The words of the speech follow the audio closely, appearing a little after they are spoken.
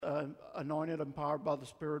Anointed and Powered by the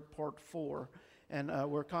Spirit, Part 4. And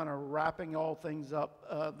we're kind of wrapping all things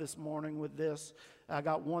up this morning with this. I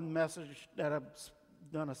got one message that I've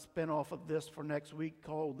done a spin-off of this for next week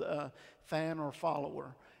called Fan or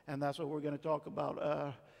Follower. And that's what we're going to talk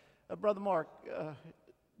about. Brother Mark,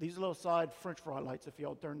 these little side French fry lights, if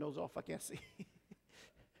y'all turn those off, I can't see.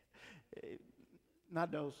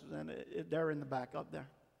 Not those, and they're in the back up there.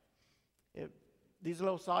 These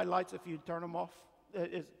little side lights, if you turn them off,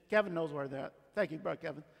 Kevin knows where they're at. Thank you, Brother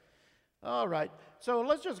Kevin. All right, so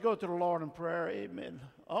let's just go to the Lord in prayer. Amen.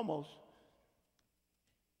 Almost.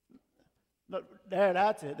 Look, there,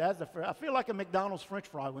 that's it. That's the. I feel like a McDonald's French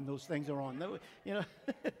fry when those things are on. You know.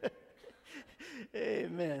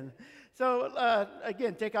 Amen. So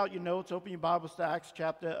again, take out your notes. Open your Bibles to Acts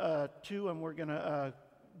chapter 2, and we're going to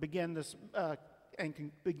begin this.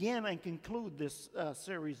 Begin and conclude this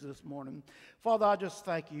series this morning. Father, I just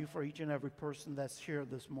thank you for each and every person that's here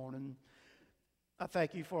this morning. I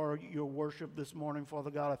thank you for your worship this morning,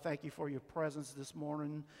 Father God. I thank you for your presence this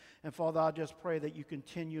morning. And Father, I just pray that you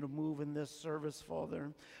continue to move in this service,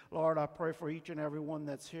 Father. Lord, I pray for each and every one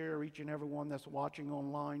that's here, each and every one that's watching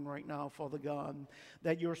online right now, Father God,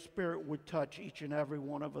 that your Spirit would touch each and every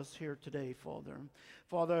one of us here today, Father.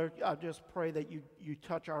 Father, I just pray that you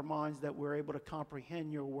touch our minds, that we're able to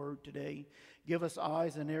comprehend your word today. Give us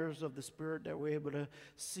eyes and ears of the Spirit, that we're able to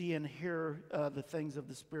see and hear the things of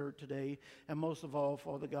the Spirit today. And most of all,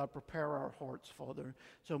 Father God, prepare our hearts, Father,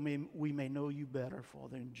 so we may know you better,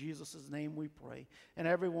 Father. In Jesus' name we pray. And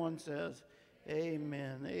everyone says,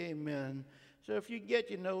 amen, amen. So if you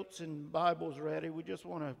get your notes and Bibles ready, we just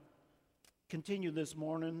want to continue this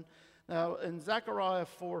morning. Now, in Zechariah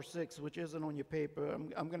 4:6, which isn't on your paper,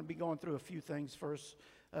 I'm going to be going through a few things first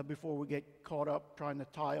before we get caught up trying to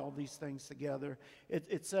tie all these things together.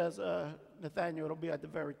 It says, Nathaniel, it'll be at the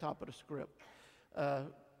very top of the script.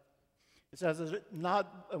 It says, is it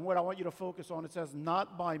not, and what I want you to focus on, it says,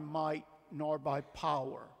 not by might nor by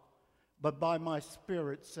power, but by my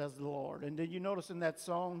Spirit, says the Lord. And did you notice in that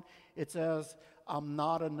song, it says, I'm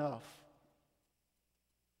not enough.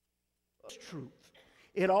 It's truth.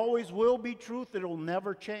 It always will be truth. It'll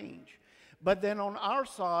never change. But then on our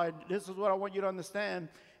side, this is what I want you to understand,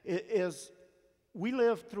 is we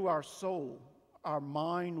live through our soul, our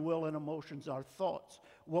mind, will, and emotions, our thoughts,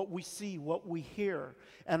 what we see, what we hear.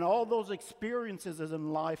 And all those experiences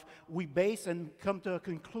in life, we base and come to a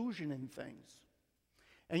conclusion in things.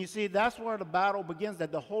 And you see, that's where the battle begins,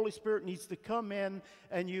 that the Holy Spirit needs to come in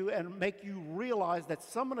and make you realize that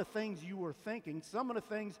some of the things you were thinking, some of the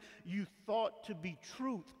things you thought to be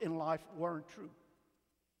truth in life weren't true.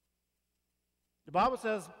 The Bible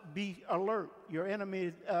says, be alert. Your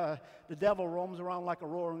enemy, the devil, roams around like a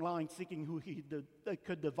roaring lion seeking who he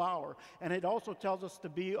could devour. And it also tells us to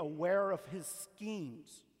be aware of his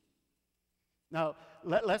schemes. Now,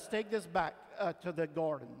 let's take this back to the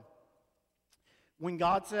garden. When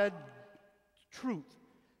God said, truth,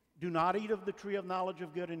 do not eat of the tree of knowledge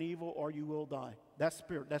of good and evil or you will die. That's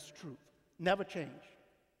spirit, that's truth. Never change.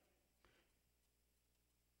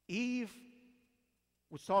 Eve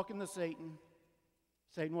was talking to Satan.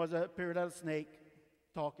 Satan was appeared as a snake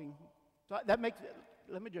talking. So that makes,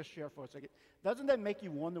 let me just share for a second. Doesn't that make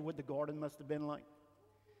you wonder what the garden must have been like?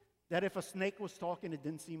 That if a snake was talking, it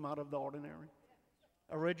didn't seem out of the ordinary.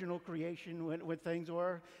 Original creation when things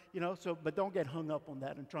were, so, but don't get hung up on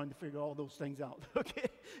that and trying to figure all those things out, okay?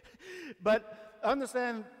 But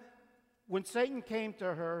understand, when Satan came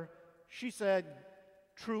to her, she said,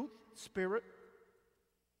 truth, spirit,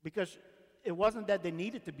 because it wasn't that they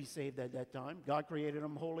needed to be saved at that time. God created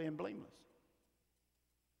them holy and blameless.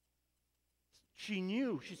 She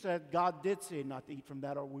knew, she said, God did say not to eat from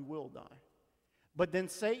that or we will die. But then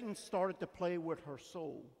Satan started to play with her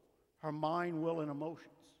soul, her mind, will, and emotions.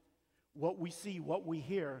 What we see, what we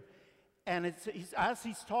hear. And as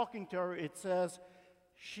he's talking to her, it says,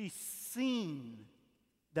 she's seen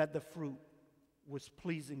that the fruit was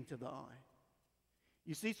pleasing to the eye.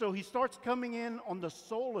 You see, so he starts coming in on the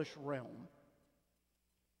soulish realm,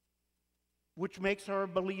 which makes her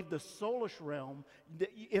believe the soulish realm, that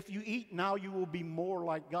if you eat now, you will be more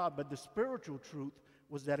like God. But the spiritual truth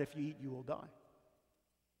was that if you eat, you will die.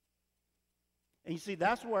 And you see,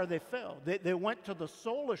 that's where they fell. They went to the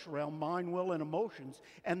soulish realm, mind, will, and emotions,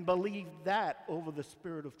 and believed that over the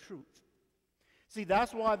spirit of truth. See,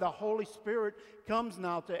 that's why the Holy Spirit comes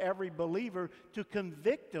now to every believer to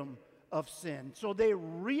convict them of sin. So they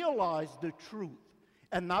realize the truth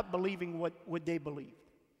and not believing what they believed.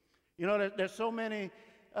 There's so many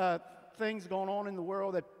things going on in the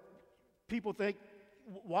world that people think,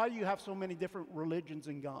 why do you have so many different religions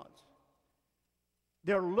and gods?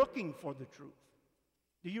 They're looking for the truth.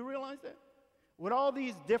 Do you realize that? With all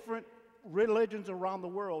these different religions around the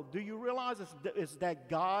world, do you realize it's that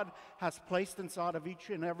God has placed inside of each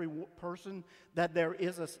and every person that there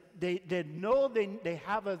is they know they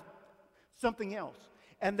have something else,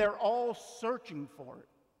 and they're all searching for it.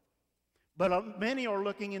 But many are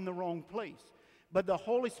looking in the wrong place. But the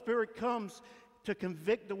Holy Spirit comes to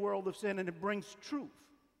convict the world of sin, and it brings truth.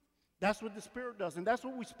 That's what the Spirit does, and that's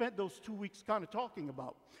what we spent those 2 weeks kind of talking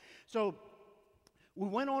about. So we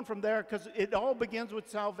went on from there because it all begins with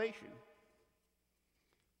salvation,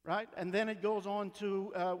 right? And then it goes on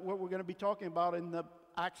to what we're going to be talking about in the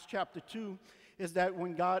Acts chapter 2, is that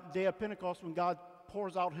when God, day of Pentecost, when God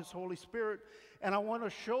pours out His Holy Spirit. And I want to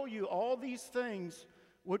show you all these things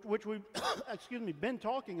which we've been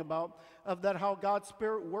talking about, of that how God's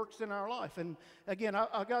Spirit works in our life. And again,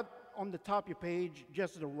 I got on the top of your page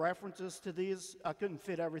just the references to these. I couldn't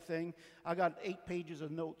fit everything. I got 8 pages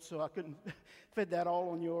of notes, so I couldn't fit that all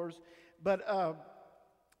on yours. But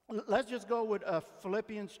let's just go with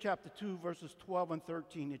Philippians chapter 2, verses 12 and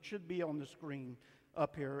 13. It should be on the screen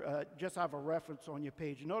up here. Just have a reference on your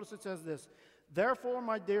page. Notice it says this: "Therefore,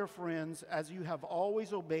 my dear friends, as you have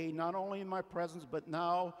always obeyed, not only in my presence, but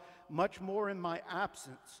now much more in my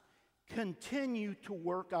absence, continue to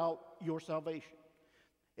work out your salvation."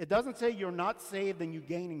 It doesn't say you're not saved and you're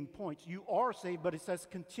gaining points. You are saved, but it says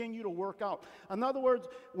continue to work out. In other words,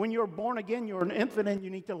 when you're born again, you're an infant, and you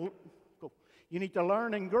need to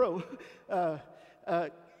learn and grow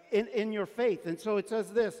in your faith. And so it says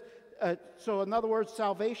this. So in other words,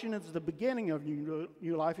 salvation is the beginning of new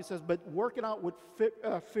life. It says, but work it out with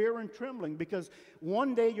fear and trembling, because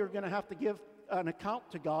one day you're going to have to give an account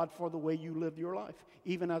to God for the way you lived your life,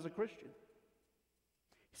 even as a Christian.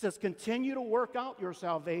 He says, continue to work out your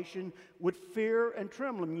salvation with fear and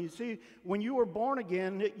trembling. You see, when you were born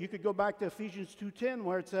again, you could go back to Ephesians 2:10,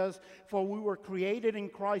 where it says, for we were created in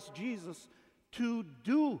Christ Jesus to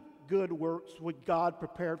do good works which God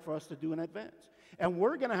prepared for us to do in advance. And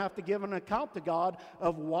we're going to have to give an account to God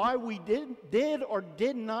of why we did or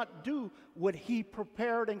did not do what He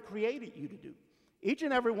prepared and created you to do. Each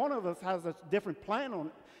and every one of us has a different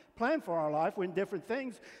plan for our life. We're in different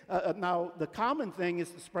things. Now, the common thing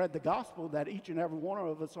is to spread the gospel, that each and every one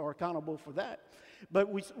of us are accountable for that. But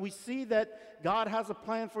we see that God has a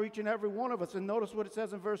plan for each and every one of us. And notice what it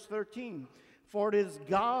says in verse 13. For it is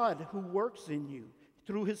God who works in you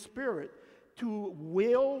through His Spirit to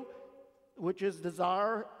will, which is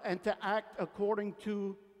desire, and to act according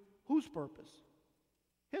to whose purpose?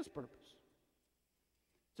 His purpose.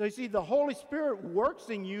 So you see, the Holy Spirit works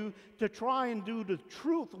in you to try and do the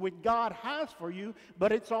truth which God has for you,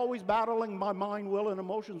 but it's always battling my mind, will, and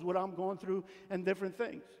emotions, what I'm going through, and different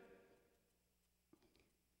things.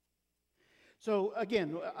 So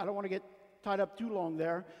again, I don't want to get tied up too long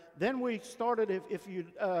there. Then we started, if you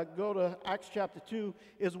go to Acts chapter 2,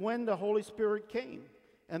 is when the Holy Spirit came.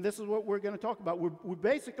 And this is what we're going to talk about. We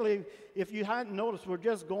basically, if you hadn't noticed, we're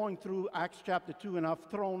just going through Acts chapter 2, and I've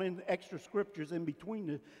thrown in extra scriptures in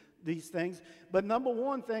between these things. But number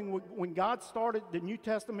one thing, when God started the New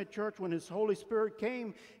Testament church, when His Holy Spirit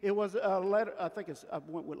came, it was a letter. I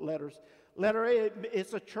went with letters. Letter A,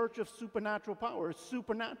 it's a church of supernatural power. It's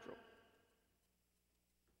supernatural.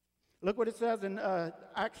 Look what it says in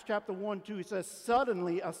Acts chapter 1:2. It says,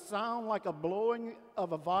 suddenly a sound like a blowing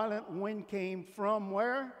of a violent wind came from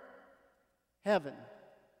where? Heaven.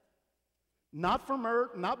 Not from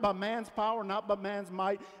earth, not by man's power, not by man's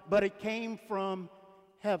might, but it came from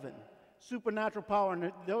heaven. Supernatural power.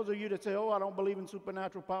 And those of you that say, oh, I don't believe in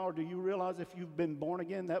supernatural power, do you realize if you've been born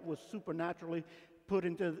again, that was supernaturally put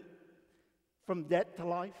into, from death to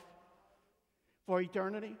life for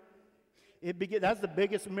eternity? That's the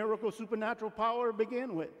biggest miracle, supernatural power to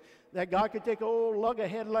begin with. That God could take an old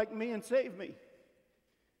luggerhead like me and save me.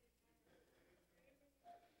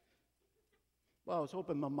 Well, I was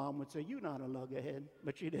hoping my mom would say, you're not a luggerhead,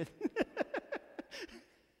 but she didn't.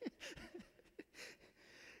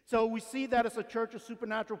 So we see that it's a church of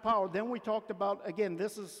supernatural power. Then we talked about, again,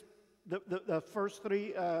 this is the first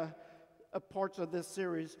three parts of this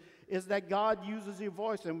series, is that God uses your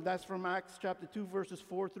voice, and that's from Acts chapter 2, verses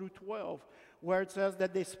 4 through 12, where it says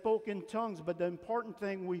that they spoke in tongues. But the important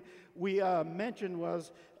thing we mentioned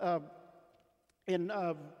was in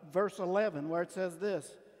verse 11, where it says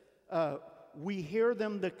this, we hear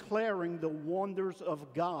them declaring the wonders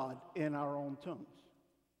of God in our own tongues.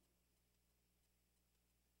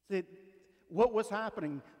 See, what was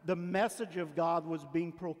happening? The message of God was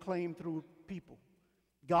being proclaimed through people.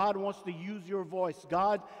 God wants to use your voice.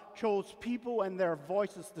 God chose people and their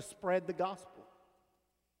voices to spread the gospel.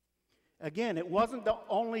 Again, it wasn't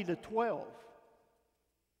only the 12.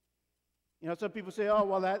 You know, some people say, oh,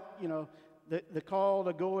 well, that, you know, the call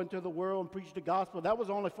to go into the world and preach the gospel, that was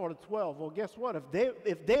only for the 12. Well, guess what?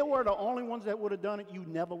 If they were the only ones that would have done it, you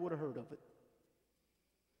never would have heard of it.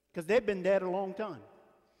 Because they've been dead a long time.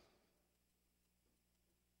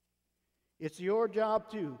 It's your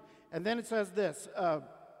job too. And then it says this,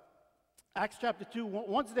 Acts chapter 2,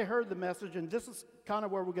 once they heard the message, and this is kind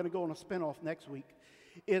of where we're going to go on a spinoff next week,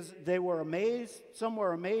 is they were amazed, some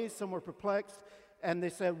were perplexed, and they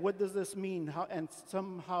said, what does this mean? And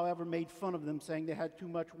some, however, made fun of them, saying they had too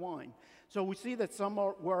much wine. So we see that some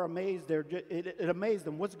were amazed. It amazed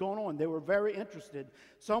them. What's going on? They were very interested.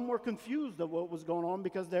 Some were confused of what was going on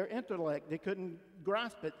because their intellect, they couldn't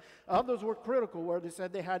grasp it. Others were critical, where they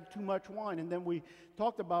said they had too much wine. And then we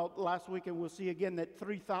talked about last week, and we'll see again, that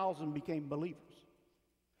 3,000 became believers.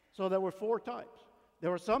 So there were 4 types.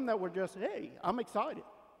 There were some that were just, hey, I'm excited.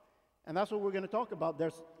 And that's what we're going to talk about.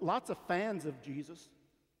 There's lots of fans of Jesus.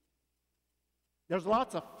 There's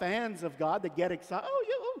lots of fans of God that get excited. Oh,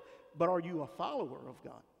 yeah, oh. But are you a follower of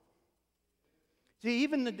God? See,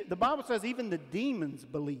 even the Bible says even the demons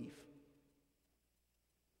believe.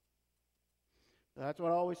 That's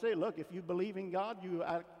what I always say. Look, if you believe in God, you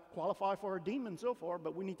qualify for a demon so far,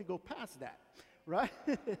 but we need to go past that, right?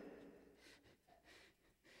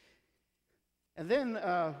 And then,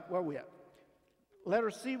 where are we at?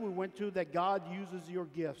 Letter C we went to, that God uses your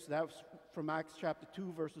gifts. That was from Acts chapter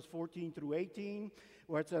 2, verses 14 through 18,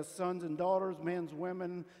 where it says sons and daughters, men,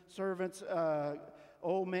 women, servants,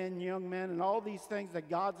 old men, young men, and all these things, that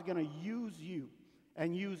God's going to use you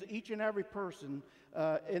and use each and every person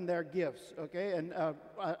in their gifts, okay? And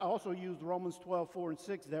I also used Romans 12, 4 and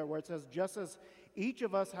 6 there, where it says, just as each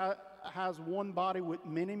of us has one body with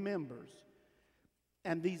many members,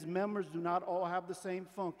 and these members do not all have the same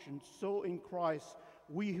function, so in Christ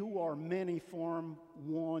we who are many form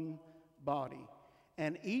one body.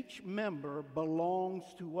 And each member belongs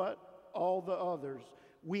to what? All the others.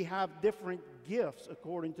 We have different gifts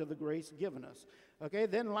according to the grace given us. Okay,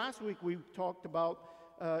 then last week we talked about,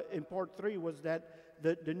 in part 3, was that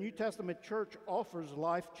the New Testament church offers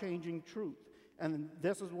life-changing truth. And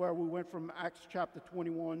this is where we went from Acts chapter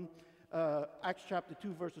 21, Acts chapter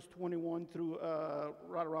 2, verses 21 through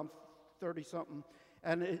right around 30-something.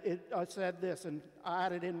 And I said this, and I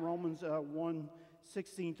added in Romans 1,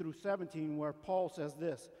 16 through 17, where Paul says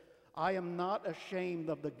this, I am not ashamed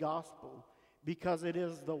of the gospel, because it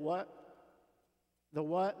is the what? The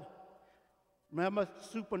what? Remember,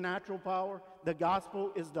 supernatural power? The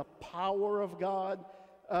gospel is the power of God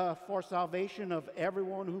for salvation of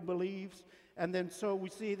everyone who believes. And then so we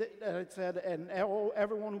see that it said, and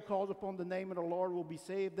everyone who calls upon the name of the Lord will be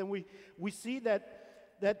saved. Then we see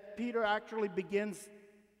that Peter actually begins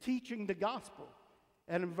teaching the gospel.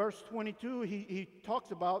 And in verse 22, he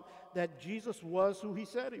talks about that Jesus was who he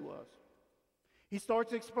said he was. He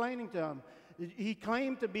starts explaining to them. He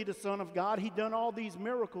claimed to be the Son of God. He'd done all these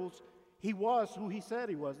miracles. He was who he said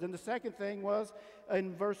he was. Then the second thing was,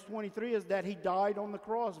 in verse 23, is that he died on the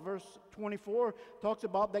cross. Verse 24 talks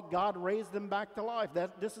about that God raised them back to life.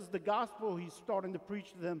 That this is the gospel he's starting to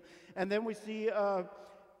preach to them. And then we see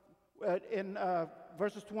in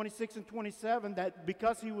verses 26 and 27 that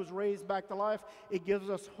because he was raised back to life, it gives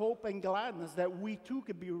us hope and gladness that we too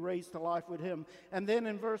could be raised to life with him. And then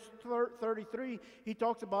in verse 33, he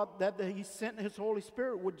talks about that he sent his Holy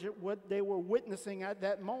Spirit, what they were witnessing at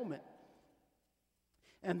that moment.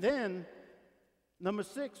 And then, number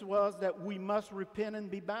 6 was that we must repent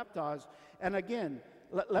and be baptized. And again,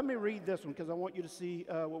 let me read this one because I want you to see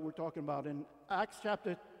what we're talking about. In Acts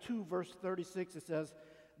chapter 2, verse 36, it says,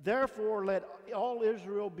 therefore let all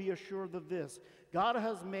Israel be assured of this. God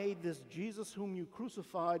has made this Jesus whom you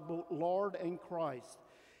crucified both Lord and Christ.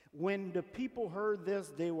 When the people heard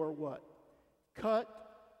this, they were what? Cut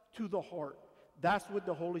to the heart. That's what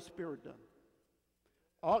the Holy Spirit done.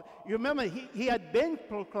 You remember, he had been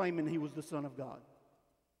proclaiming he was the Son of God.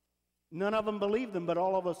 None of them believed him, but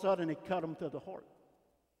all of a sudden it cut them to the heart.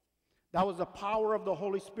 That was the power of the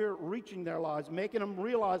Holy Spirit reaching their lives, making them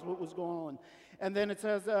realize what was going on. And then it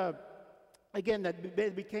says, again, that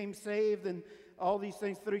they became saved, and all these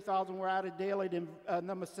things, 3,000 were added daily. Then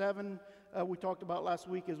number 7, we talked about last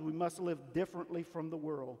week, is we must live differently from the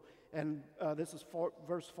world. And this is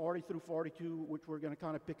verse 40 through 42, which we're going to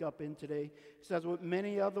kind of pick up in today. It says, with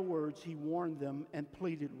many other words, he warned them and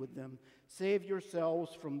pleaded with them, save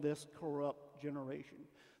yourselves from this corrupt generation.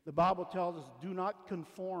 The Bible tells us, do not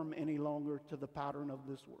conform any longer to the pattern of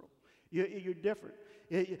this world. You're different.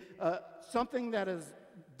 Something that is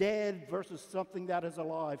dead versus something that is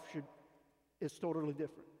alive is totally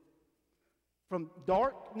different. From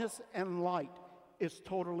darkness and light is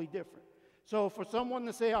totally different. So for someone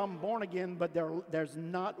to say, I'm born again, but there's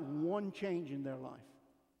not one change in their life,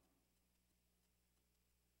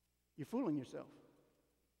 you're fooling yourself.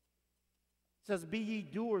 It says, be ye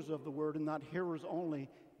doers of the word and not hearers only,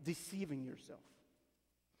 deceiving yourself.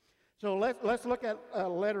 So let's look at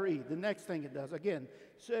letter E, the next thing it does. Again,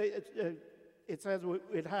 so it says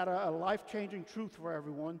it had a life-changing truth for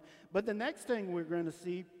everyone. But the next thing we're going to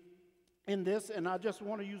see in this, and I just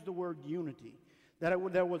want to use the word unity, that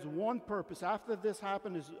there was one purpose. After this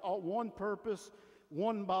happened, is all one purpose,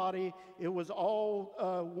 one body. It was all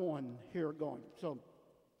one here going. So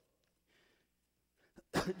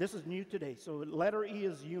this is new today. So letter E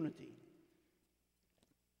is unity.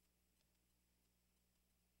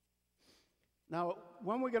 Now,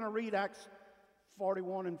 when we're going to read Acts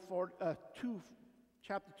 41 and 2,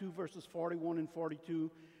 chapter 2, verses 41 and 42,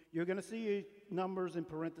 you're going to see numbers in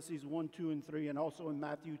parentheses 1, 2, and 3, and also in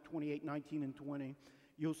Matthew 28, 19, and 20.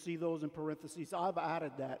 You'll see those in parentheses. I've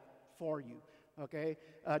added that for you, okay,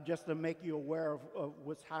 just to make you aware of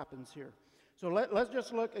what happens here. So let's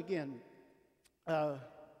just look again.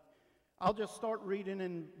 I'll just start reading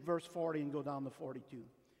in verse 40 and go down to 42.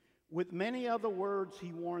 With many other words,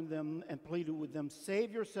 he warned them and pleaded with them,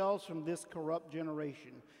 save yourselves from this corrupt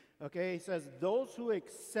generation. Okay, he says, those who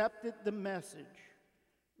accepted the message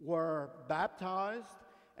were baptized,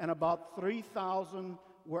 and about 3,000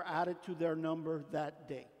 were added to their number that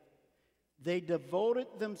day. They devoted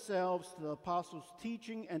themselves to the apostles'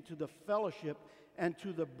 teaching and to the fellowship and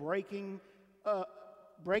to the breaking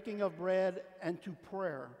of bread and to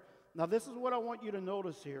prayer. Now, this is what I want you to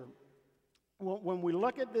notice here. When we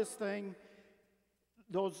look at this thing,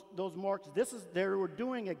 those marks, they were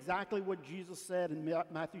doing exactly what Jesus said in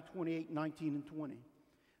Matthew 28, 19, and 20.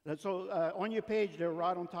 And so on your page, they're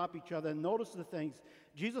right on top of each other. And notice the things.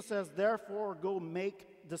 Jesus says, therefore, go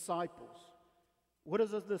make disciples. What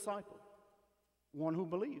is a disciple? One who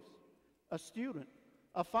believes, a student,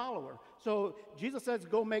 a follower. So Jesus says,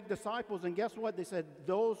 go make disciples. And guess what? They said,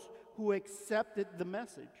 those who accepted the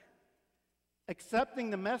message.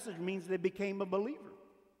 Accepting the message means they became a believer,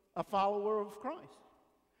 a follower of Christ.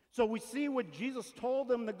 So we see what Jesus told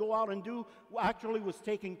them to go out and do actually was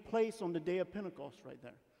taking place on the day of Pentecost right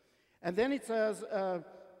there. And then it says,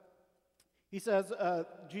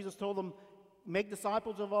 Jesus told them, make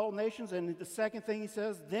disciples of all nations. And the second thing he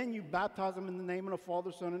says, then you baptize them in the name of the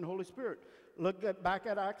Father, Son, and Holy Spirit. Look back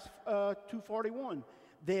at Acts 2:41.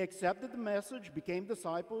 They accepted the message, became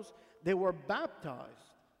disciples. They were baptized.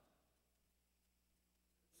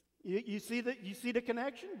 You see the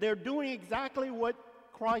connection? They're doing exactly what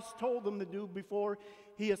Christ told them to do before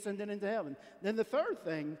he ascended into heaven. Then the third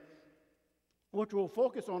thing, which we'll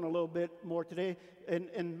focus on a little bit more today,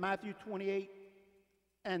 in Matthew 28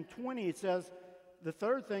 and 20, it says, the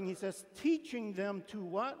third thing, he says, teaching them to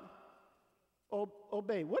what?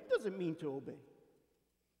 Obey. What does it mean to obey?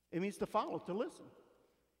 It means to follow, to listen.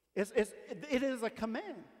 It is a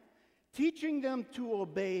command. Teaching them to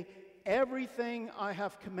obey everything I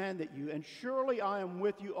have commanded you, and surely I am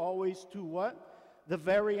with you always to what? The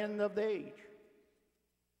very end of the age.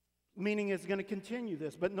 Meaning it's going to continue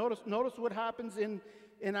this. But notice what happens in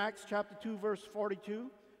Acts chapter 2, verse 42,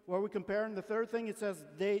 where we compare. And the third thing, it says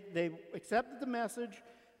they accepted the message,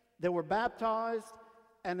 they were baptized,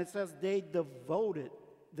 and it says they devoted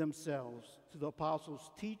themselves to the apostles'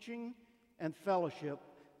 teaching and fellowship,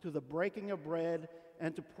 to the breaking of bread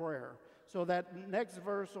and to prayer. So that next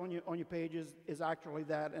verse on your page is actually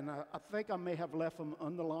that, and I think I may have left them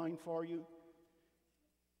underlined for you.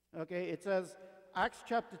 Okay, it says, Acts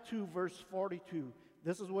chapter 2, verse 42.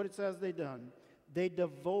 This is what it says they done. They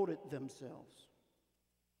devoted themselves.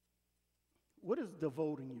 What is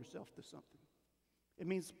devoting yourself to something? It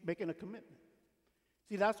means making a commitment.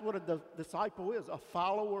 See, that's what a disciple is, a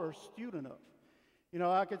follower or student of. You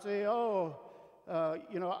know, I could say,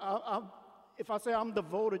 if I say I'm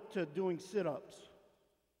devoted to doing sit-ups,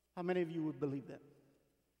 how many of you would believe that?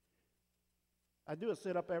 I do a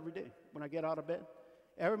sit-up every day when I get out of bed.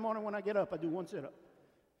 Every morning when I get up, I do one sit-up.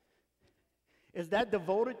 Is that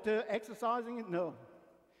devoted to exercising? No.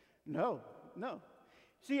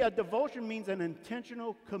 See, a devotion means an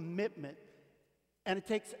intentional commitment, and it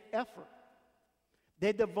takes effort.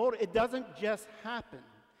 It doesn't just happen.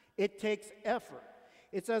 It takes effort.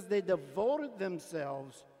 It says they devoted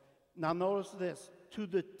themselves, now notice this, to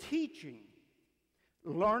the teaching,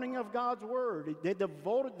 learning of God's word. They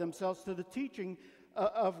devoted themselves to the teaching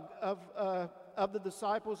of the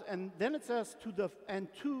disciples, and then it says to the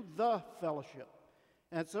fellowship.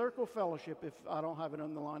 And circle fellowship, if I don't have it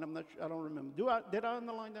underlined, I don't remember. Did I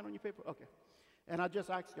underline that on your paper? Okay. And I just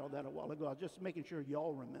asked y'all that a while ago. I was just making sure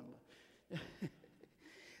y'all remember.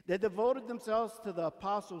 They devoted themselves to the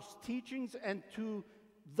apostles' teachings and to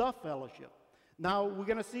the fellowship. Now, we're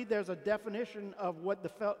going to see there's a definition of what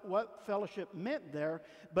what fellowship meant there,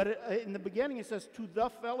 but in the beginning it says to the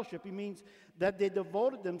fellowship. It means that they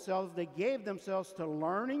devoted themselves, they gave themselves to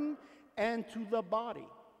learning and to the body,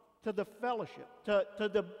 to the fellowship, to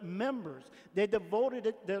the members. They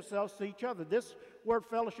devoted themselves to each other. This word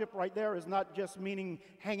fellowship right there is not just meaning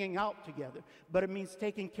hanging out together, but it means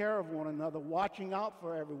taking care of one another, watching out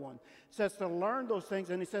for everyone. It says to learn those things,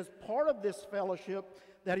 and he says part of this fellowship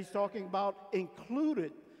that he's talking about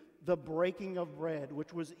included the breaking of bread,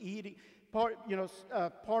 which was eating. Part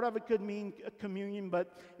of it could mean communion,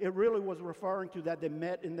 but it really was referring to that they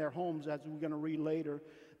met in their homes, as we're going to read later,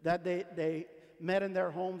 that they met in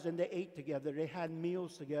their homes and they ate together. They had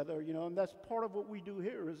meals together, and that's part of what we do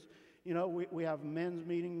here is, we have men's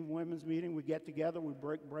meeting, women's meeting. We get together, we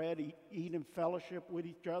break bread, eat in fellowship with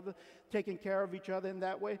each other, taking care of each other in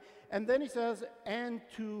that way. And then he says, and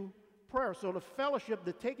to prayer. So the fellowship,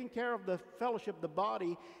 the taking care of the fellowship, the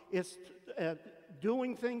body, is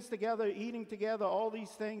doing things together, eating together, all these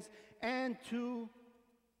things, and to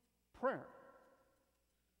prayer.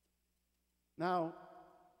 Now,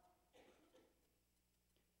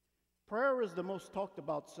 prayer is the most talked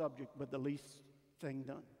about subject, but the least thing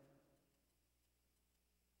done.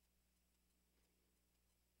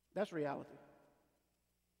 That's reality.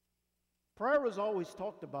 Prayer is always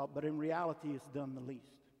talked about, but in reality it's done the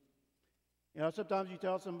least. Sometimes you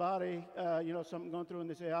tell somebody, something going through, and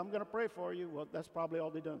they say, I'm going to pray for you. Well, that's probably all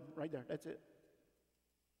they've done right there. That's it.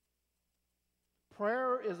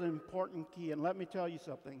 Prayer is an important key, and let me tell you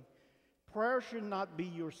something. Prayer should not be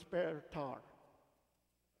your spare tire,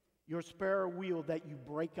 your spare wheel that you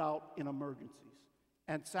break out in emergencies.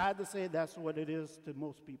 And sad to say, that's what it is to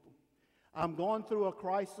most people. I'm going through a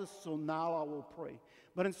crisis, so now I will pray.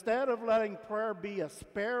 But instead of letting prayer be a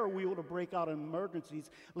spare wheel to break out in emergencies,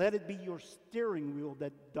 let it be your steering wheel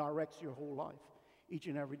that directs your whole life, each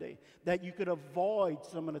and every day, that you could avoid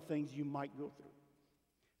some of the things you might go through.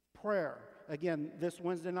 Prayer. Again, this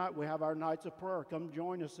Wednesday night, we have our nights of prayer. Come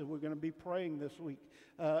join us, and we're going to be praying this week.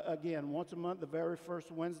 Again, once a month, the very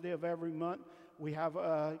first Wednesday of every month, we have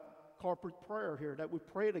corporate prayer here that we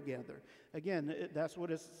pray together. Again, that's what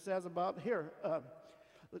it says about here.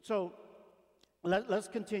 So let's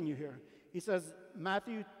continue here. He says,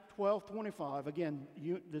 Matthew 12:25, again,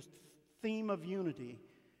 this theme of unity.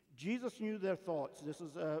 Jesus knew their thoughts. This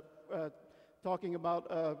is talking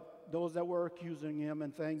about those that were accusing him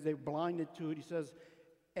and things. They blinded to it. He says,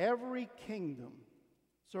 every kingdom,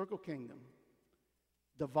 circle kingdom,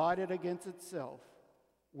 divided against itself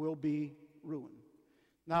will be ruined.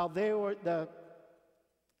 Now, the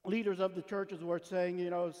leaders of the churches were saying,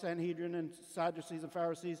 Sanhedrin and Sadducees and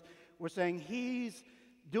Pharisees were saying he's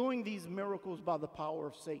doing these miracles by the power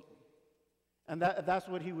of Satan. And that's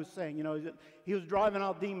what he was saying. He was driving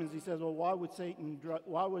out demons. He says, well, why would Satan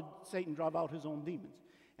drive out his own demons?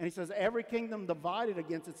 And he says, every kingdom divided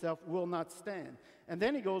against itself will not stand. And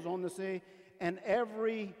then he goes on to say, and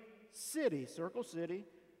every city, circle city,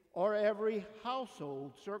 or every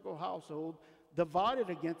household, circle household, divided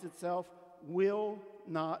against itself will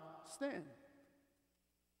not stand.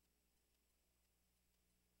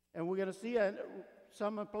 And we're going to see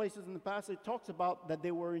some places in the passage it talks about that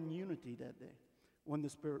they were in unity that day when the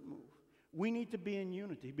Spirit moved. We need to be in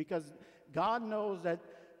unity because God knows that,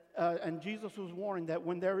 and Jesus was warning that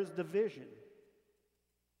when there is division,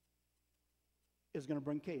 it's going to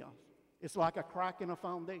bring chaos. It's like a crack in a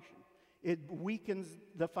foundation. It weakens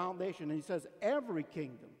the foundation. And he says, every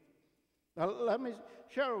kingdom. Now, let me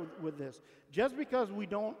share with this. Just because we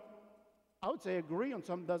don't, I would say, agree on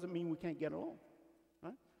something doesn't mean we can't get along.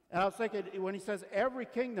 Right? And I was thinking, when he says every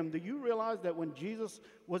kingdom, do you realize that when Jesus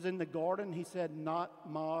was in the garden, he said, not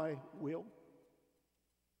my will,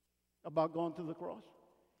 about going to the cross?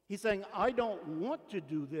 He's saying, I don't want to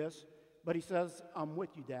do this, but he says, I'm with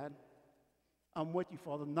you, Dad. I'm with you,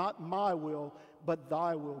 Father. Not my will, but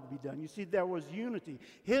thy will be done. You see, there was unity.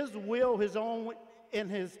 His will, his own, in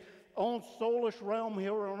his own soulish realm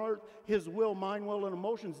here on earth, his will, mind, will, and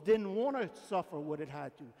emotions didn't want to suffer what it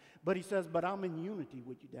had to. But he says, but I'm in unity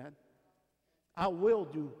with you, Dad. I will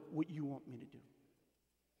do what you want me to do.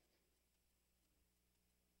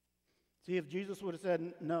 See, if Jesus would have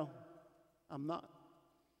said, no, I'm not,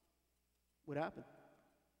 what happened?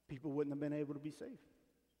 People wouldn't have been able to be saved.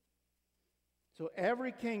 So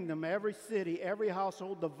every kingdom, every city, every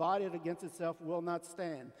household divided against itself will not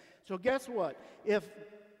stand. So guess what?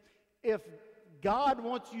 If God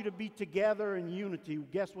wants you to be together in unity,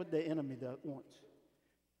 guess what the enemy wants?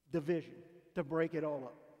 Division, to break it all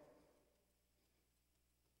up.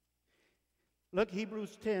 Look,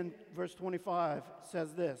 Hebrews 10, verse 25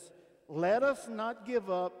 says this: let us not give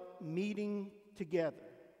up meeting together,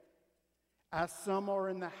 as some are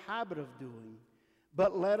in the habit of doing,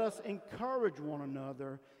 but let us encourage one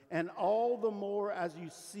another, and all the more as you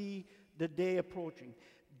see the day approaching.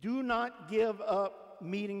 Do not give up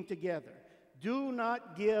meeting together. Do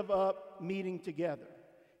not give up meeting together.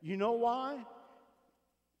 You know why?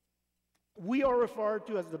 We are referred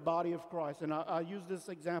to as the body of Christ, and I used this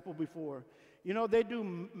example before. You know, they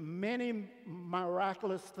do many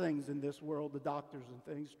miraculous things in this world, the doctors and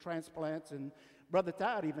things, transplants, and Brother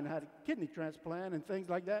Tad even had a kidney transplant and things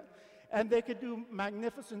like that. And they could do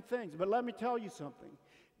magnificent things. But let me tell you something.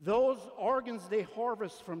 Those organs they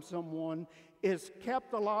harvest from someone is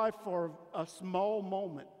kept alive for a small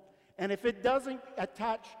moment. And if it doesn't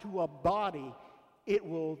attach to a body, it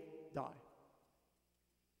will die.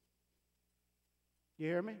 You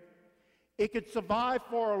hear me? It could survive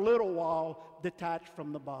for a little while detached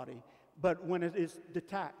from the body. But when it is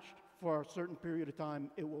detached for a certain period of time,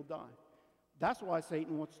 it will die. That's why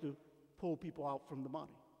Satan wants to pull people out from the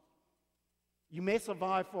body. You may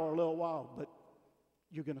survive for a little while, but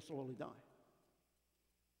you're going to slowly die.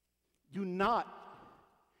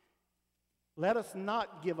 Let us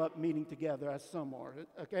not give up meeting together as some are.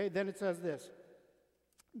 Okay, then it says this.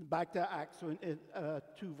 Back to Acts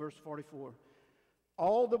 2, verse 44.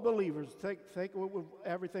 All the believers, think of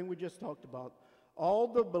everything we just talked about. All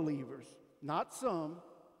the believers, not some,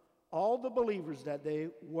 all the believers that day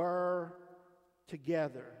were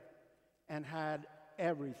together and had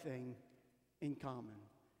everything in common.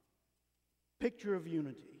 Picture of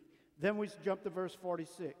unity. Then we jump to verse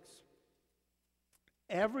 46.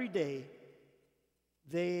 Every day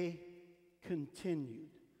they continued.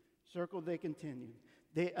 Circle, they continued.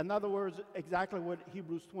 In other words, exactly what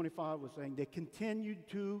Hebrews 25 was saying. They continued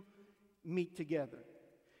to meet together.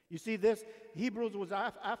 You see this, Hebrews was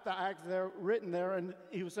after Acts there, written there, and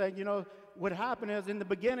he was saying, you know, what happened is in the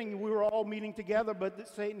beginning we were all meeting together, but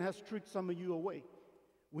Satan has tricked some of you away.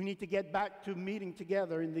 We need to get back to meeting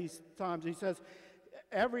together in these times. He says,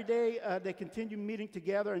 every day they continue meeting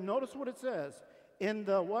together, and notice what it says. In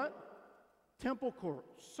the what? Temple court.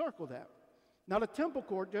 Circle that. Now the temple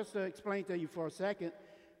court, just to explain to you for a second,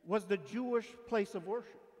 was the Jewish place of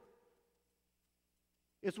worship.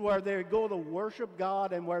 It's where they go to worship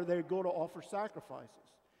God and where they go to offer sacrifices.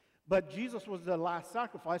 But Jesus was the last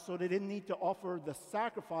sacrifice, so they didn't need to offer the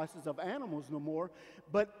sacrifices of animals no more.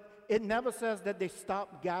 But it never says that they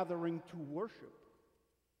stopped gathering to worship.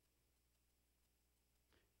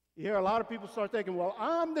 You hear a lot of people start thinking, well,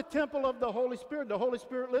 I'm the temple of the Holy Spirit. The Holy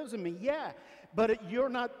Spirit lives in me. Yeah, but you're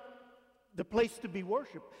not the place to be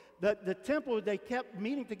worshiped. The temple, they kept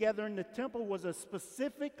meeting together, and the temple was a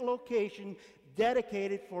specific location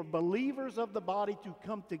dedicated for believers of the body to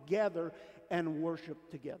come together and worship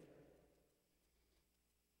together.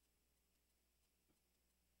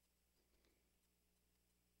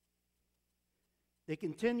 They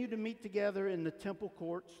continued to meet together in the temple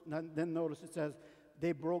courts. Then notice it says,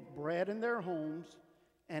 they broke bread in their homes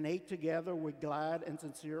and ate together with glad and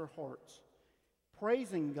sincere hearts,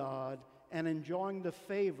 praising God and enjoying the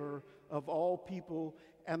favor of all people,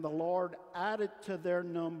 and the Lord added to their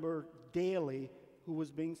number daily who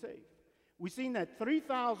was being saved. We've seen that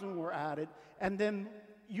 3,000 were added, and then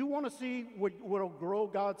you want to see what will grow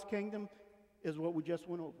God's kingdom is what we just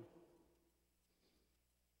went over.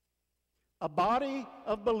 A body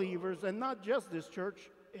of believers, and not just this church,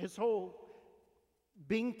 his whole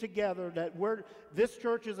being together, that this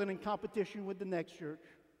church isn't in competition with the next church.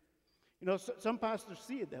 You know, some pastors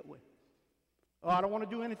see it that way. Oh, I don't want to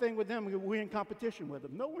do anything with them. We're in competition with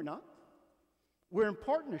them. No, we're not. We're in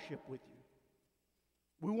partnership with you.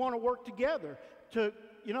 We want to work together to,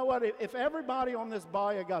 you know what, if everybody on this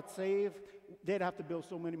body got saved, they'd have to build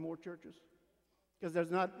so many more churches because there's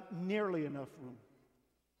not nearly enough room.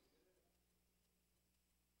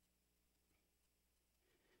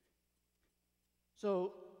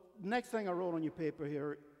 So, next thing I wrote on your paper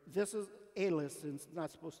here, this is a list, and it's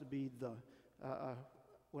not supposed to be the,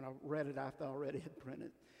 when I read it after I already had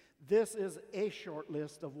printed. This is a short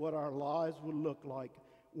list of what our lives would look like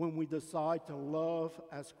when we decide to love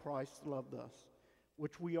as Christ loved us,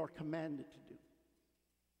 which we are commanded to do.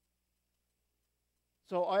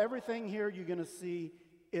 So everything here you're going to see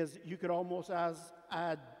is you could almost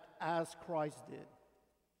add as Christ did.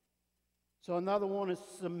 So another one is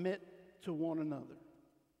submit to one another.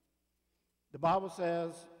 The Bible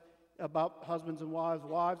says about husbands and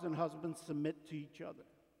wives and husbands submit to each other.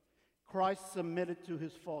 Christ submitted to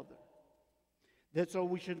his Father. So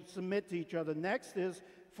we should submit to each other. Next is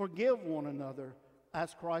forgive one another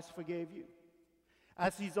as Christ forgave you.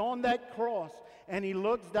 As he's on that cross and he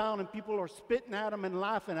looks down and people are spitting at him and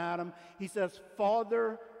laughing at him, he says,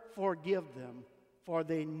 Father, forgive them, for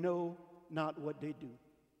they know not what they do.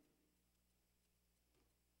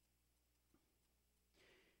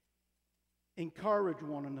 Encourage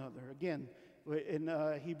one another. Again, in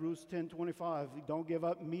Hebrews 10:25, don't give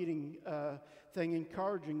up meeting thing,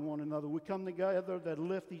 encouraging one another. We come together to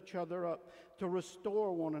lift each other up, to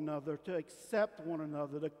restore one another, to accept one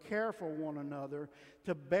another, to care for one another,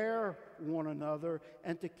 to bear one another,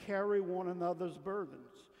 and to carry one another's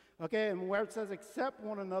burdens. Okay, and where it says accept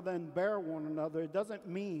one another and bear one another, it doesn't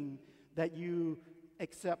mean that you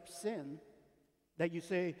accept sin, that you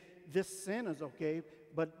say this sin is okay,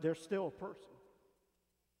 but they're still a person.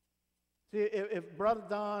 See, if Brother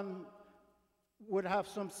Don would have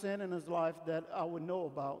some sin in his life that I would know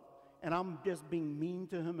about, and I'm just being mean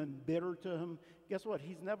to him and bitter to him, guess what?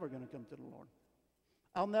 He's never going to come to the Lord.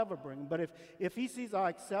 I'll never bring him. But if he sees I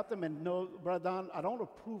accept him and know, Brother Don, I don't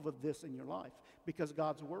approve of this in your life because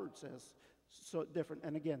God's word says so different.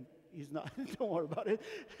 And again, he's not, don't worry about it.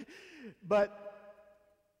 But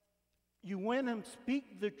you win him,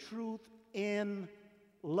 speak the truth in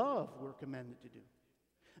love, we're commanded to do.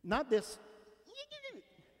 Not this,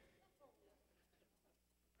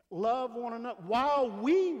 love one another. While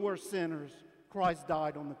we were sinners, Christ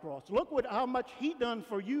died on the cross. Look how much he done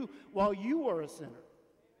for you while you were a sinner.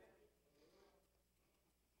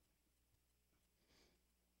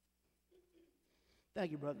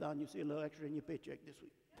 Thank you, Brother Don. You see a little extra in your paycheck this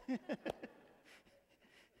week.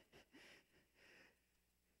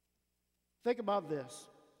 Think about this.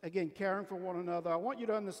 Again, caring for one another. I want you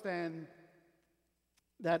to understand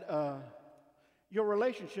that your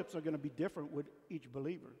relationships are going to be different with each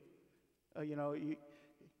believer.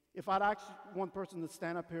 If I'd ask one person to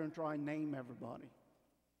stand up here and try and name everybody,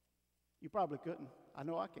 you probably couldn't. I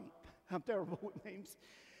know I can't. I'm terrible with names.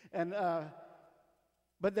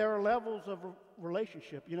 But there are levels of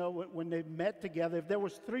relationship. When they met together, if there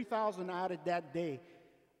was 3,000 added that day,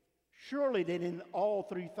 surely they didn't all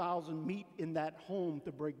 3,000 meet in that home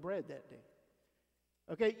to break bread that day.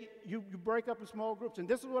 Okay, you break up in small groups. And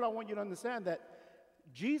this is what I want you to understand, that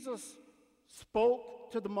Jesus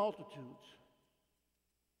spoke to the multitudes,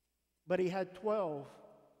 but he had 12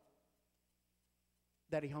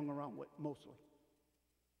 that he hung around with, mostly.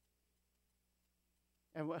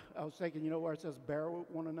 And I was thinking, where it says bear with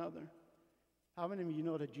one another? How many of you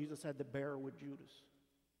know that Jesus had to bear with Judas?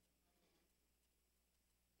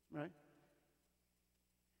 Right?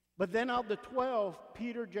 But then of the 12,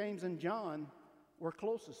 Peter, James, and John were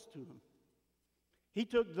closest to him. He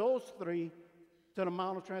took those three to the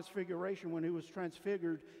Mount of Transfiguration when he was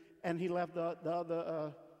transfigured, and he left the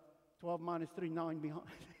other 12 minus 3, 9 behind.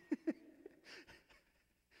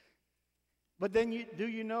 But then do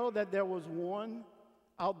you know that there was one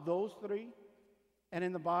out those three? And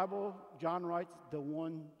in the Bible, John writes, the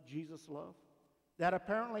one Jesus loved, that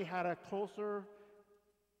apparently had a closer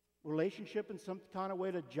relationship in some kind of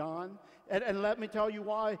way to John. And let me tell you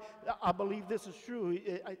why I believe this is true,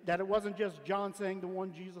 that it wasn't just John saying the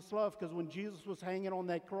one Jesus loved, because when Jesus was hanging on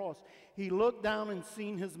that cross, he looked down and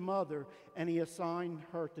seen his mother, and he assigned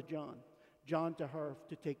her to John to her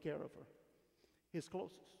to take care of her, his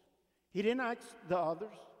closest. He didn't ask the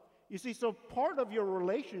others. You see, so part of your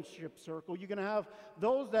relationship circle, you're going to have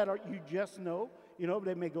those that you just know.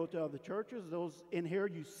 They may go to other churches. Those in here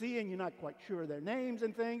you see and you're not quite sure their names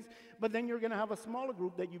and things. But then you're going to have a smaller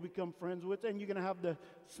group that you become friends with, and you're going to have the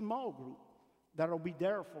small group that'll be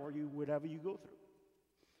there for you whatever you go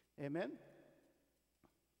through. Amen?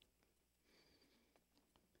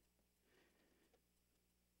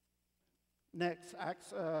 Next,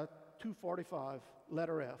 Acts 2:45,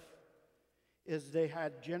 letter F, is they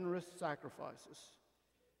had generous sacrifices.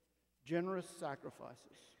 Generous sacrifices.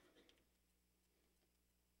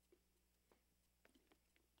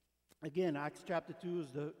 Again, Acts chapter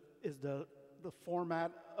 2 is the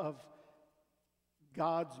format of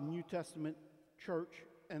God's New Testament church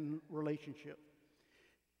and relationship.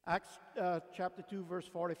 Acts chapter 2, verse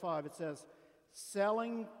 45, it says,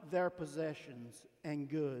 selling their possessions and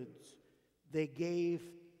goods, they gave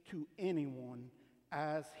to anyone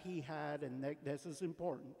as he had, and this is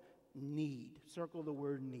important, need. Circle the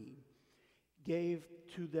word need. Gave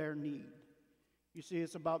to their need. You see,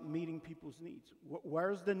 it's about meeting people's needs.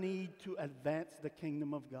 Where's the need to advance the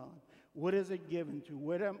kingdom of God? What is it given to?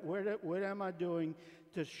 What am I doing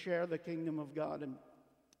to share the kingdom of God?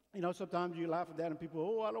 And sometimes you laugh at that and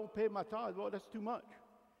people, I don't pay my tithes. Well, that's too much.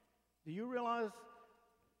 Do you realize,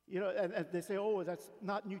 and they say, that's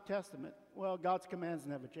not New Testament. Well, God's commands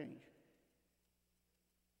never change.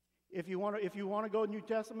 If you want to go New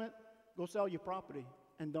Testament, Go sell your property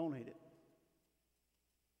and donate it.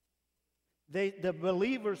 The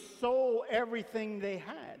believers sold everything they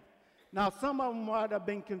had. Now, some of them might have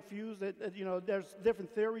been confused. There's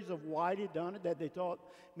different theories of why they done it, that they thought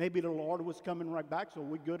maybe the Lord was coming right back, so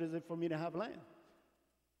what good is it for me to have land?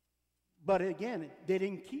 But again, they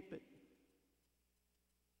didn't keep it.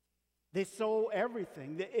 They sold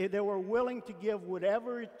everything. They were willing to give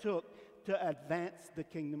whatever it took to advance the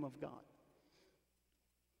kingdom of God.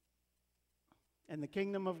 And the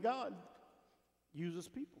kingdom of God uses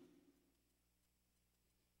people.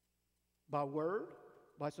 By word,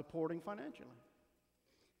 by supporting financially.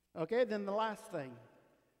 Okay, then the last thing,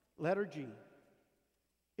 letter G,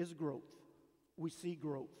 is growth. We see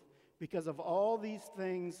growth. Because of all these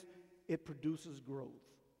things, it produces growth.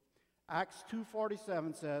 Acts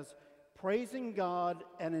 2:47 says, praising God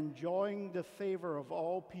and enjoying the favor of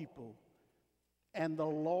all people, and the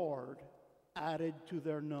Lord added to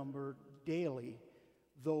their number daily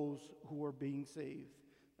those who were being saved.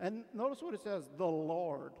 And notice what it says, the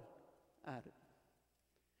Lord added.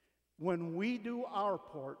 When we do our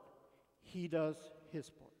part, he does his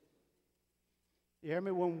part. You hear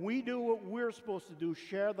me? When we do what we're supposed to do,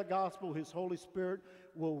 share the gospel, his Holy Spirit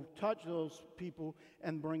will touch those people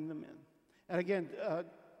and bring them in. And again,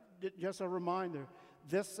 just a reminder,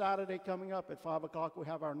 this Saturday coming up at 5 o'clock, we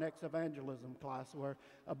have our next evangelism class where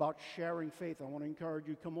about sharing faith. I want to encourage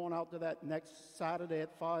you, come on out to that next Saturday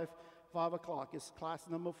at 5 o'clock. It's class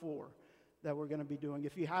number 4 that we're going to be doing.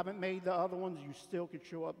 If you haven't made the other ones, you still could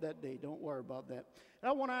show up that day. Don't worry about that. And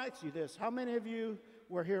I want to ask you this. How many of you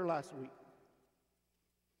were here last week?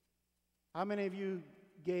 How many of you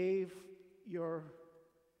gave your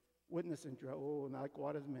witness intro? Oh, not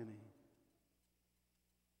quite as many.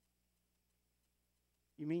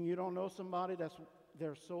 You mean you don't know somebody that's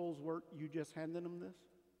their soul's work, you just handed them this?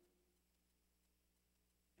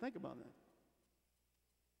 Think about that.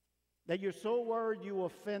 That you're so worried you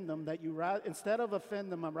offend them that you instead of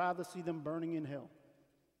offend them, I'd rather see them burning in hell.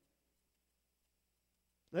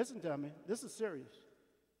 Listen to me. This is serious.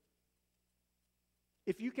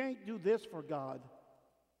 If you can't do this for God,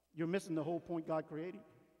 you're missing the whole point God created.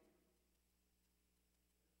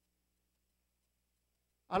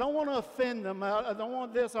 I don't want to offend them. I don't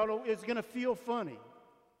want this. It's going to feel funny.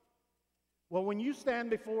 Well, when you stand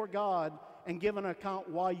before God and give an account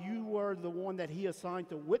why you were the one that he assigned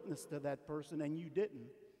to witness to that person and you didn't,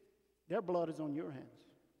 their blood is on your hands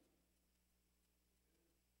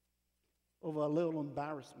over a little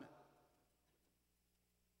embarrassment.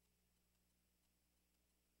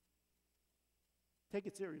 Take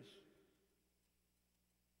it serious.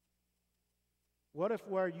 What if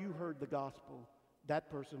where you heard the gospel, that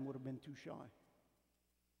person would have been too shy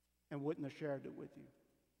and wouldn't have shared it with you?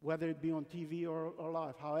 Whether it be on TV or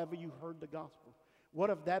live, however you heard the gospel. What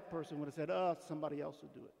if that person would have said, somebody else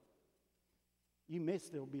will do it? You may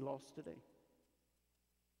still be lost today.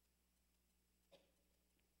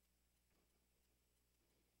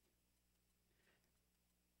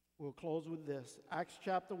 We'll close with this. Acts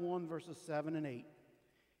chapter 1, verses 7 and 8.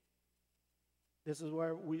 This is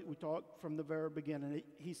where we talk from the very beginning.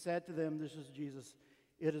 He said to them, this is Jesus,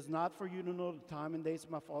 it is not for you to know the time and dates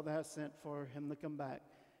my Father has sent for him to come back.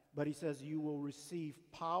 But he says, you will receive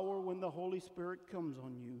power when the Holy Spirit comes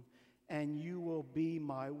on you, and you will be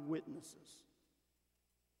my witnesses.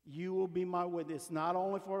 You will be my witness, not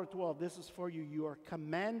only for the 12, this is for you. You are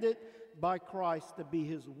commanded by Christ to be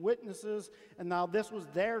his witnesses. And now this was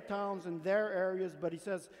their towns and their areas, but he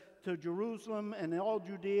says to Jerusalem and all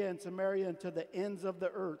Judea and Samaria and to the ends of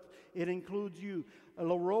the earth. It includes you.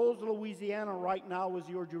 La Rose, Louisiana right now is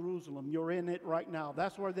your Jerusalem. You're in it right now.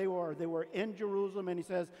 That's where they were. They were in Jerusalem, and he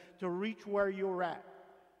says to reach where you're at.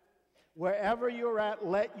 Wherever you're at,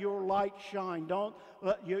 let your light shine.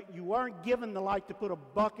 You weren't given the light to put a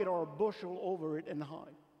bucket or a bushel over it and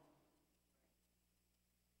hide.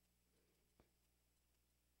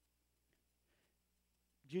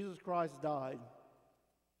 Jesus Christ died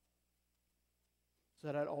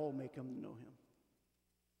so that all may come to know him.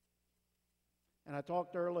 And I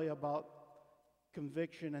talked earlier about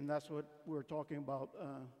conviction, and that's what we're talking about.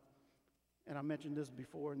 And I mentioned this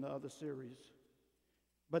before in the other series.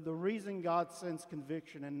 But the reason God sends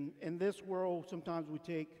conviction, and in this world, sometimes we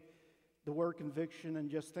take the word conviction and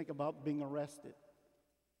just think about being arrested.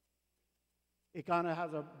 It kind of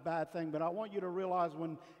has a bad thing, but I want you to realize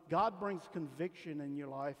when God brings conviction in your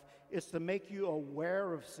life, it's to make you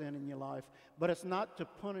aware of sin in your life, but it's not to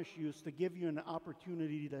punish you, it's to give you an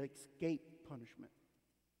opportunity to escape punishment.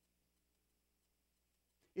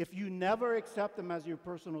 If you never accept him as your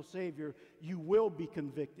personal Savior, you will be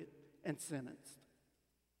convicted and sentenced.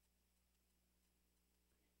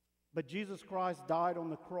 But Jesus Christ died on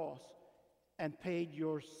the cross and paid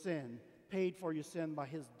for your sin by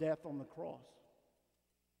his death on the cross.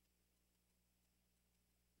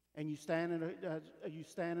 And you stand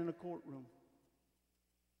in a courtroom.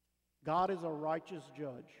 God is a righteous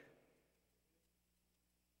judge.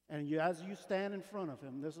 And as you stand in front of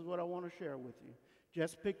him, this is what I want to share with you.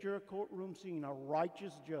 Just picture a courtroom scene, a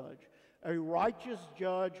righteous judge. A righteous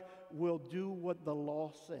judge will do what the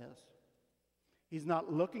law says. He's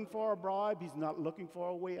not looking for a bribe. He's not looking for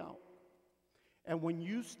a way out. And when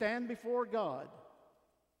you stand before God,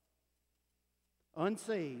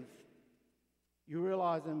 unsaved, you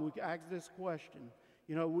realize, and we ask this question.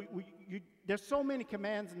 You know, there's so many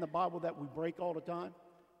commands in the Bible that we break all the time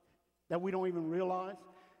that we don't even realize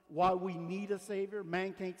why we need a Savior.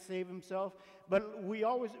 Man can't save himself. But we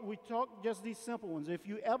talk just these simple ones. If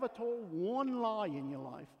you ever told one lie in your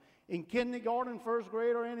life, in kindergarten, first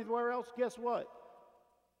grade, or anywhere else, guess what?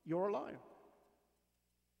 You're a liar.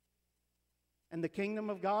 And the kingdom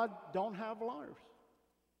of God don't have liars,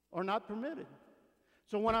 or not permitted.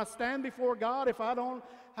 So when I stand before God, if I don't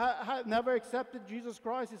never accepted Jesus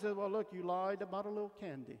Christ, he says, well, look, you lied about a little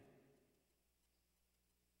candy.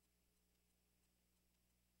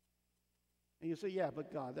 And you say, yeah,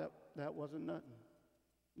 but God, that wasn't nothing.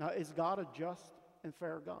 Now, is God a just and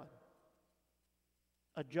fair God?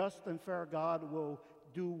 A just and fair God will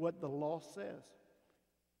do what the law says.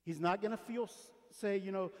 He's not going to say,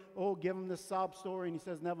 you know, oh, give him this sob story, and he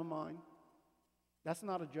says, never mind. That's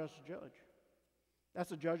not a just judge.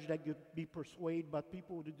 That's a judge that could be persuaded by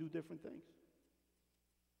people to do different things.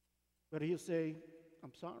 But he'll say,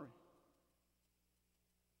 I'm sorry.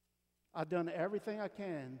 I've done everything I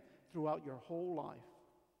can throughout your whole life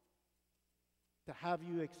to have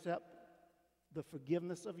you accept the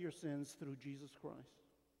forgiveness of your sins through Jesus Christ.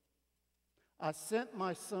 I sent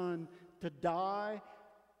my son to die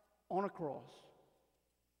on a cross,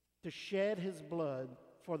 to shed his blood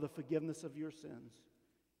for the forgiveness of your sins.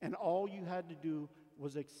 And all you had to do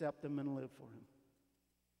was accept him and live for him.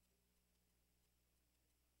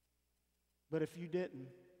 But if you didn't,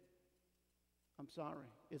 I'm sorry,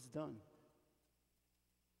 it's done.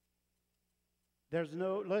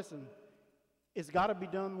 Listen, it's got to be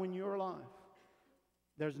done when you're alive.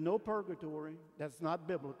 There's no purgatory. That's not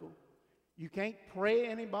biblical. You can't pray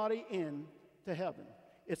anybody in to heaven.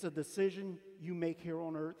 It's a decision you make here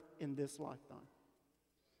on earth in this lifetime.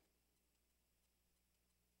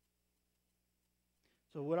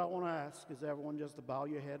 So what I want to ask is everyone just to bow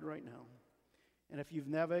your head right now. And if you've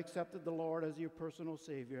never accepted the Lord as your personal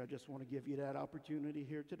Savior, I just want to give you that opportunity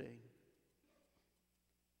here today.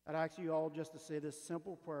 I'd ask you all just to say this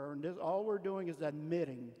simple prayer. And all we're doing is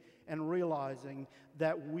admitting and realizing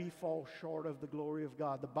that we fall short of the glory of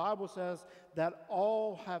God. The Bible says that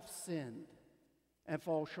all have sinned and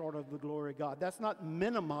fall short of the glory of God. That's not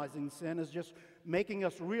minimizing sin. It's just making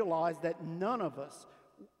us realize that none of us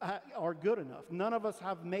are good enough. None of us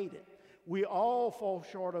have made it. We all fall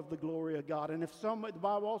short of the glory of God. And the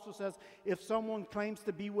Bible also says, if someone claims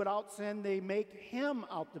to be without sin, they make him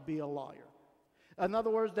out to be a liar. In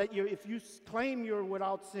other words, that if you claim you're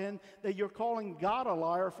without sin, that you're calling God a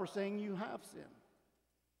liar for saying you have sin.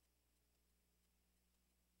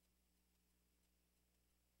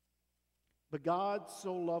 But God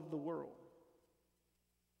so loved the world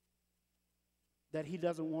that he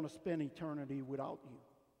doesn't want to spend eternity without you.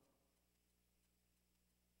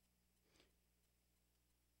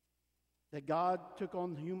 That God took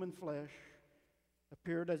on human flesh,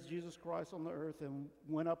 appeared as Jesus Christ on the earth, and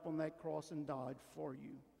went up on that cross and died for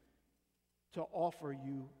you to offer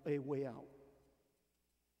you a way out.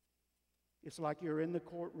 It's like you're in the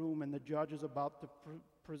courtroom and the judge is about to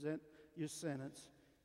present your sentence,